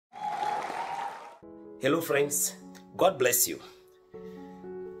Hello friends, God bless you.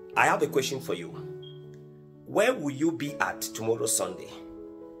 I have a question for you. Where will you be at tomorrow Sunday?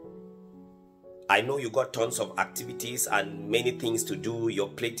 I know you got tons of activities and many things to do, your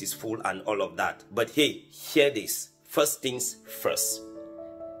plate is full and all of that. But hey, hear this. First things first.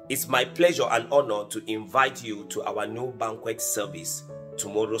 It's my pleasure and honor to invite you to our new banquet service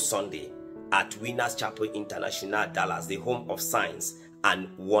tomorrow Sunday at Winners Chapel International, Dallas, the home of signs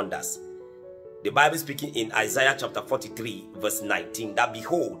and wonders. The Bible speaking in Isaiah chapter 43 verse 19 that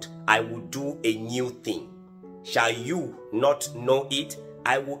behold, I will do a new thing. Shall you not know it?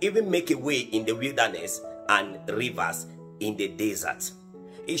 I will even make a way in the wilderness and rivers in the desert.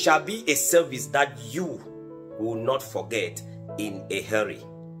 It shall be a service that you will not forget in a hurry.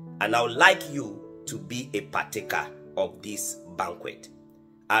 And I would like you to be a partaker of this banquet.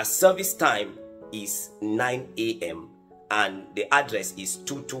 Our service time is 9 a.m. and the address is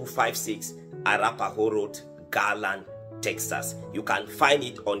 2256 Arapahoe Road, Garland, Texas. You can find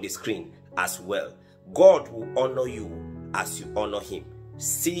it on the screen as well. God will honor you as you honor him.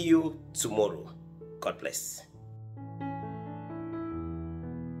 See you tomorrow. God bless.